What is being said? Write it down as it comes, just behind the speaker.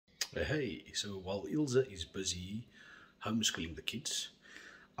Hey, so while Ilse is busy homeschooling the kids,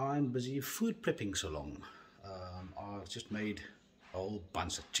 I'm busy food prepping so long. I've just made a whole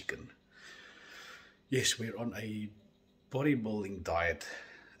bunch of chicken. Yes, we're on a bodybuilding diet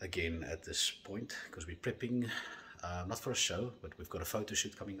again at this point because we're prepping, not for a show, but we've got a photo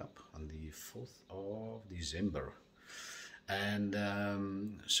shoot coming up on the 4th of December. And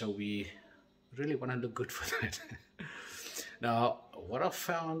so we really want to look good for that. Now, what I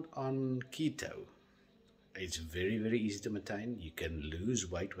found on keto, it's very, very easy to maintain. You can lose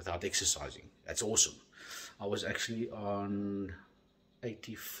weight without exercising. That's awesome. I was actually on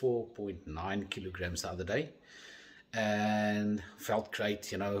 84.9 kilograms the other day and felt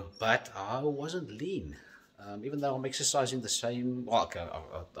great, but I wasn't lean. Even though I'm exercising the same, well, okay,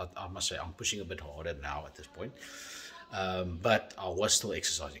 I must say I'm pushing a bit harder now at this point, but I was still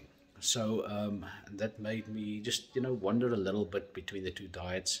exercising. So that made me just, wonder a little bit between the two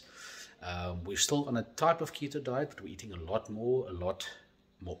diets. We're still on a type of keto diet, but we're eating a lot more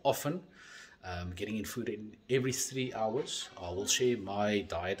often, getting in food in every 3 hours. I will share my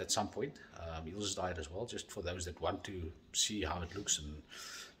diet at some point, Ilse's diet as well, just for those that want to see how it looks and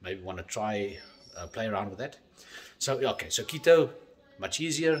maybe want to try play around with that. So, okay, so keto, much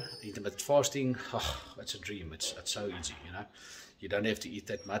easier. Intermittent fasting, it's a dream. It's so easy, You don't have to eat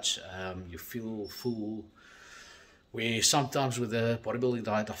that much. You feel full. Where sometimes with the bodybuilding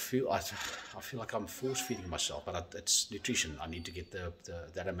diet, I feel like I'm force feeding myself, but it's nutrition. I need to get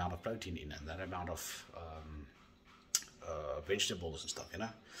that amount of protein in and that amount of vegetables and stuff,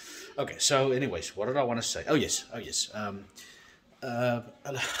 Okay, so anyways, what did I want to say? Oh yes.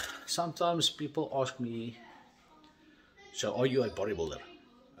 Sometimes people ask me, so are you a bodybuilder?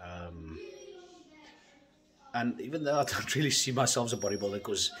 And even though I don't really see myself as a bodybuilder,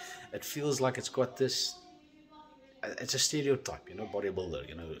 because it feels like it's got this, it's a stereotype, bodybuilder,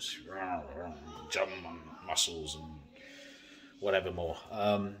 it's jump and muscles and whatever more.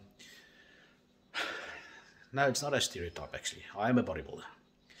 No, it's not a stereotype actually. I am a bodybuilder.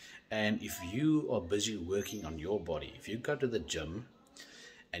 And if you are busy working on your body, if you go to the gym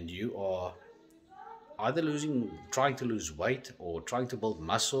and you are either trying to lose weight or trying to build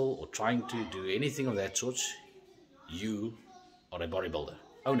muscle or trying to do anything of that sort, you are a bodybuilder.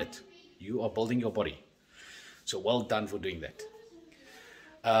 Own it. You are building your body. So well done for doing that.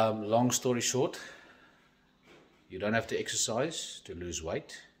 Long story short, you don't have to exercise to lose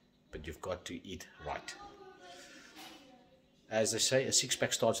weight, but you've got to eat right. As they say, a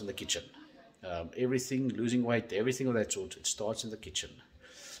six-pack starts in the kitchen. Everything, losing weight, everything of that sort, it starts in the kitchen.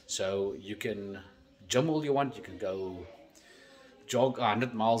 So you can gym all you want, you can go jog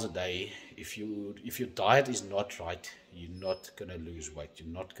 100 miles a day. If your diet is not right, you're not going to lose weight. You're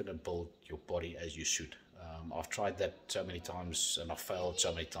not going to build your body as you should. I've tried that so many times and I've failed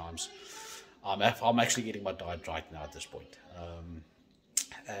so many times. I'm actually getting my diet right now at this point.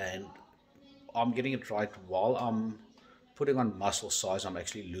 And I'm getting it right while I'm putting on muscle size. I'm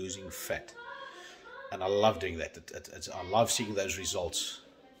actually losing fat. And I love doing that. I love seeing those results.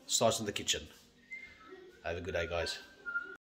 Starts in the kitchen. Have a good day, guys.